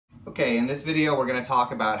Okay, in this video we're going to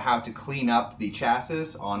talk about how to clean up the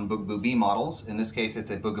chassis on Bugaboo Bee models. In this case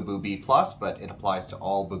it's a Bugaboo Bee Plus, but it applies to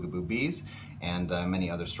all Bugaboo Bees and many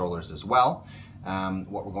other strollers as well.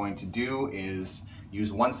 What we're going to do is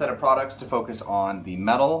use one set of products to focus on the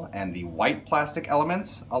metal and the white plastic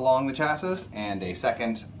elements along the chassis, and a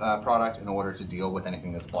second product in order to deal with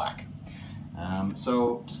anything that's black.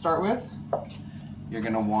 So to start with, you're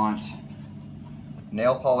going to want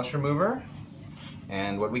nail polish remover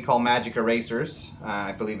and what we call magic erasers.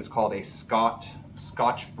 I believe it's called a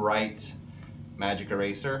Scotch-Brite magic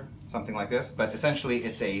eraser, something like this, but essentially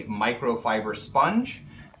it's a microfiber sponge,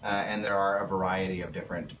 and there are a variety of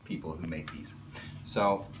different people who make these.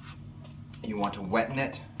 So you want to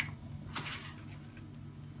weten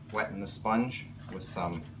the sponge with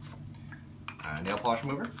some nail polish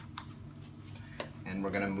remover, and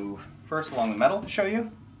we're going to move first along the metal to show you.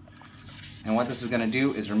 And what this is going to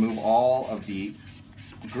do is remove all of the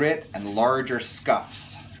grit and larger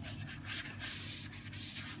scuffs.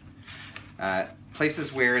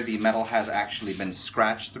 Places where the metal has actually been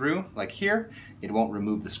scratched through, like here, it won't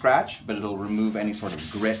remove the scratch, but it'll remove any sort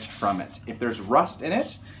of grit from it. If there's rust in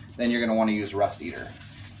it, then you're going to want to use Rust Eater.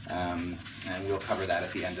 And we'll cover that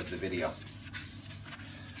at the end of the video.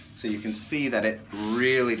 So you can see that it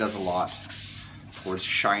really does a lot towards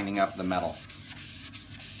shining up the metal.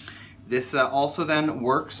 This also then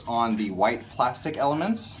works on the white plastic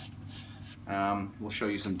elements. We'll show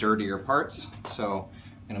you some dirtier parts. So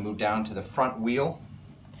I'm going to move down to the front wheel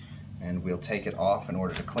and we'll take it off in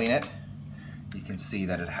order to clean it. You can see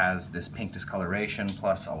that it has this pink discoloration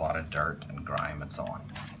plus a lot of dirt and grime and so on.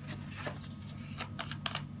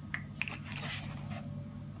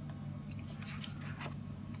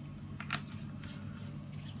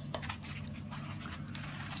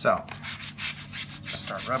 So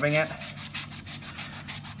start rubbing it.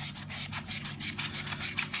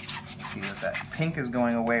 See that pink is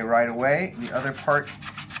going away right away. The other part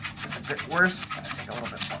is a bit worse. It's going to take a little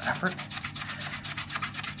bit more effort.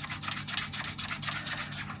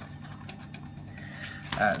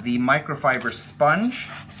 The microfiber sponge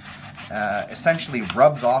essentially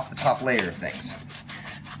rubs off the top layer of things,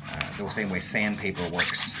 the same way sandpaper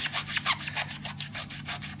works.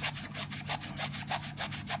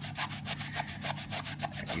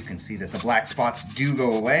 You can see that the black spots do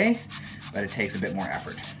go away, but it takes a bit more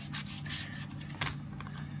effort.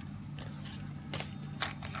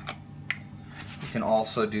 You can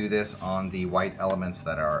also do this on the white elements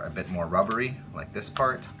that are a bit more rubbery, like this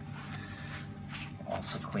part.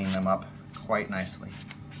 Also clean them up quite nicely.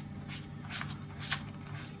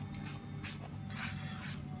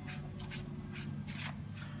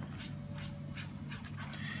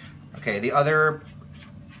 Okay, the other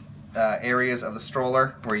areas of the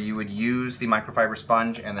stroller where you would use the microfiber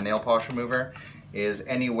sponge and the nail polish remover is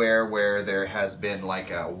anywhere where there has been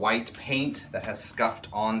like a white paint that has scuffed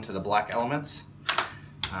onto the black elements.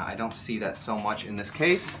 I don't see that so much in this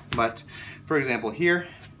case, but for example here,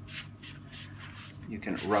 you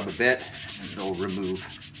can rub a bit and it'll remove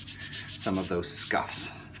some of those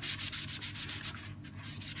scuffs.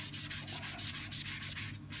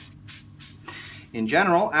 In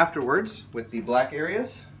general, afterwards, with the black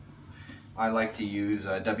areas, I like to use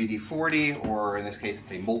WD-40, or in this case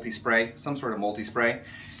it's a multi-spray, some sort of multi-spray,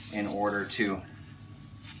 in order to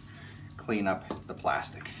clean up the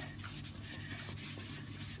plastic.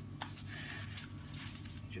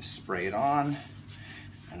 Just spray it on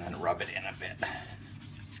and then rub it in a bit.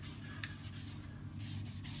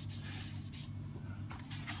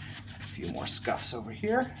 A few more scuffs over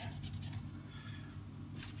here.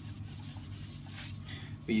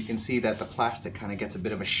 But you can see that the plastic kind of gets a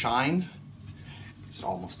bit of a shine. It's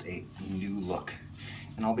almost a new look.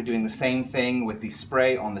 And I'll be doing the same thing with the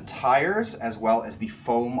spray on the tires as well as the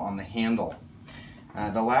foam on the handle.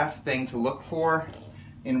 The last thing to look for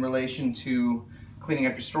in relation to cleaning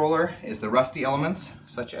up your stroller is the rusty elements,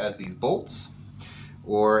 such as these bolts,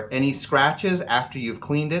 or any scratches after you've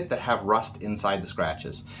cleaned it that have rust inside the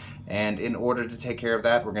scratches. And in order to take care of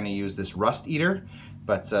that, we're going to use this Rust Eater.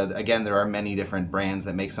 But again, there are many different brands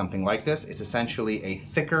that make something like this. It's essentially a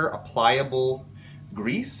thicker, applicable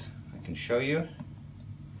grease. I can show you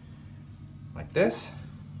like this,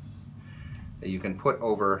 that you can put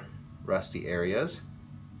over rusty areas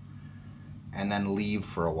and then leave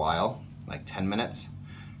for a while, like 10 minutes,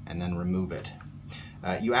 and then remove it.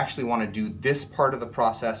 You actually want to do this part of the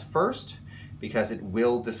process first because it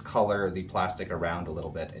will discolor the plastic around a little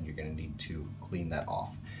bit and you're going to need to clean that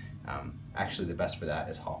off. Actually, the best for that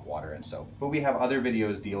is hot water and soap. But we have other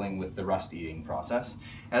videos dealing with the rust eating process,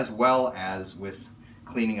 as well as with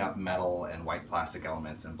cleaning up metal and white plastic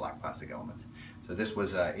elements and black plastic elements. So So this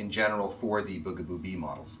was in general for the Bugaboo Bee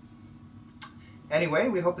models. Anyway,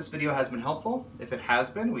 we hope this video has been helpful. If it has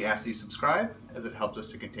been, we ask that you subscribe, as it helps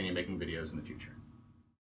us to continue making videos in the future.